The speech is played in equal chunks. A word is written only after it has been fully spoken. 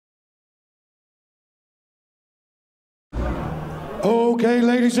Okay,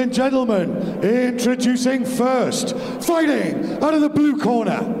 ladies and gentlemen, introducing first, fighting out of the blue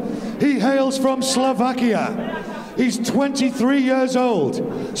corner. He hails from Slovakia. He's 23 years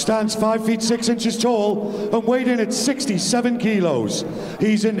old, stands 5 feet 6 inches tall, and weighed in at 67 kilos.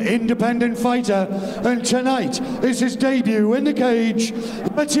 He's an independent fighter, and tonight is his debut in the cage.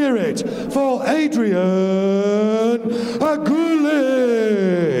 Let's hear it for Adrian Guils.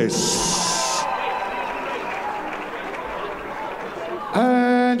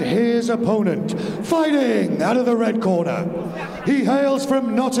 And his opponent, fighting out of the red corner. He hails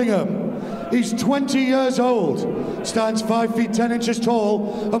from Nottingham. He's 20 years old, stands 5 feet 10 inches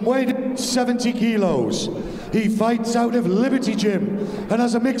tall, and weighed 70 kilos. He fights out of Liberty Gym and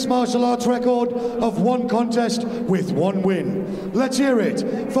has a mixed martial arts record of 1 contest with 1 win. Let's hear it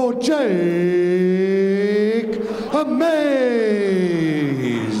for Jake Amaze.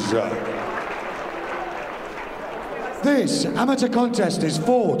 This amateur contest is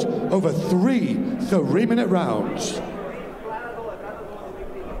fought over 3 3-minute rounds.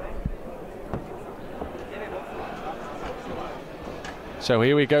 So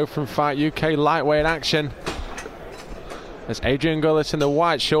here we go from Fight UK lightweight action. As Adrian Guils in the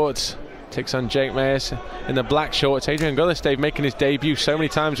white shorts takes on Jake Mayers in the black shorts. Adrian Guils, Dave, making his debut so many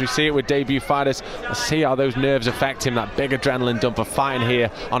times. We see it with debut fighters. Let's see how those nerves affect him. That big adrenaline dump of fighting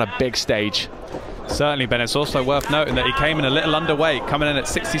here on a big stage. Certainly, Ben. It's also worth noting that he came in a little underweight, coming in at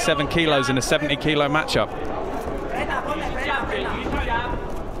 67 kilos in a 70 kilo matchup.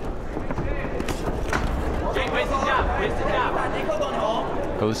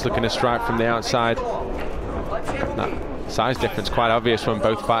 Guils looking to strike from the outside. That size difference quite obvious when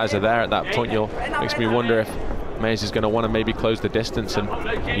both fighters are there at that point. Makes me wonder if Mayers is going to want to maybe close the distance and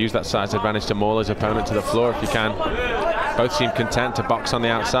use that size advantage to maul his opponent to the floor if he can. Both seem content to box on the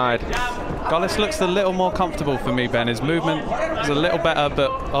outside. Guils looks a little more comfortable for me, Ben. His movement is a little better,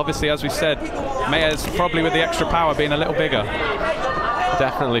 but obviously, as we said, Mayers probably with the extra power being a little bigger.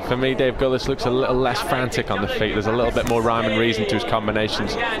 Definitely, for me, Dave Guils looks a little less frantic on the feet. There's a little bit more rhyme and reason to his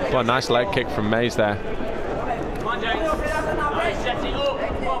combinations. Well, a nice leg kick from Mayers there.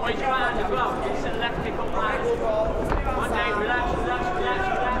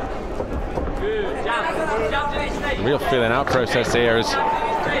 A real feeling out process here as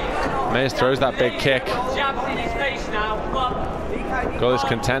Mayers throws that big kick. Guils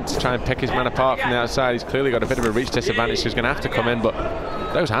content to try and pick his man apart from the outside. He's clearly got a bit of a reach disadvantage, so he's going to have to come in, but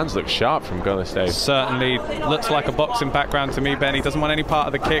those hands look sharp from Guils, Dave. Certainly looks like a boxing background to me, Ben. He doesn't want any part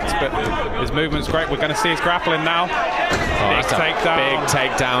of the kicks, but his movement's great. We're going to see his grappling now. Big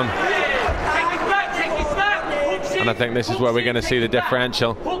takedown. And I think this is where we're going to see the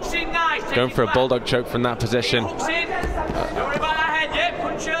differential. Going for a bulldog choke from that position.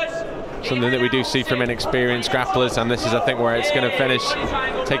 Something that we do see from inexperienced grapplers, and this is, I think, where it's going to finish.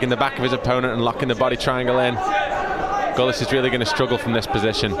 Taking the back of his opponent and locking the body triangle in. Guils is really going to struggle from this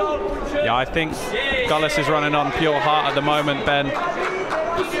position. Yeah, I think Guils is running on pure heart at the moment, Ben.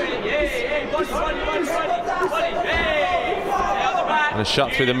 And a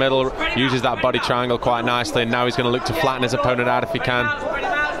shot through the middle, uses that body triangle quite nicely, and now he's going to look to flatten his opponent out if he can.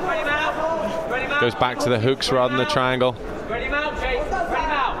 Goes back to the hooks rather than the triangle.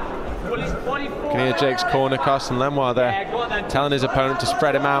 You can hear Jake's corner, Carson Lenoir there, telling his opponent to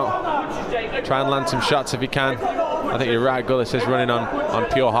spread him out, try and land some shots if he can. I think you're right, Guils is running on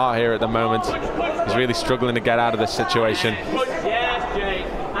pure heart here at the moment. He's really struggling to get out of this situation.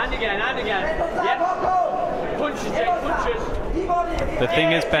 The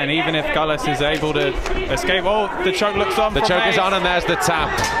thing is, Ben, even if Guils is able to escape, oh, the choke looks on. The choke is on, and there's the tap.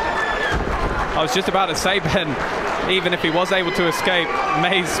 I was just about to say, Ben, even if he was able to escape,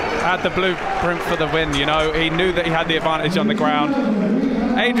 Mays had the blueprint for the win. You know, he knew that he had the advantage on the ground.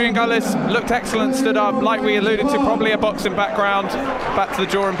 Adrian Guils looked excellent, stood up, like we alluded to, probably a boxing background. Back to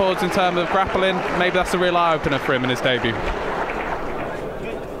the drawing boards in terms of grappling. Maybe that's a real eye-opener for him in his debut.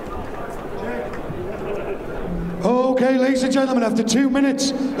 Okay, ladies and gentlemen, after 2 minutes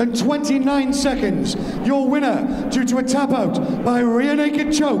and 29 seconds, your winner, due to a tap out by rear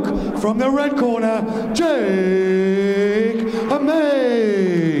naked choke from the red corner, Jake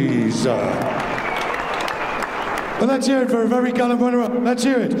Amaze. Well, let's hear it for a very gallant runner-up. Let's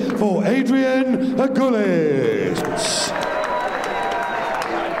hear it for Adrian Guils.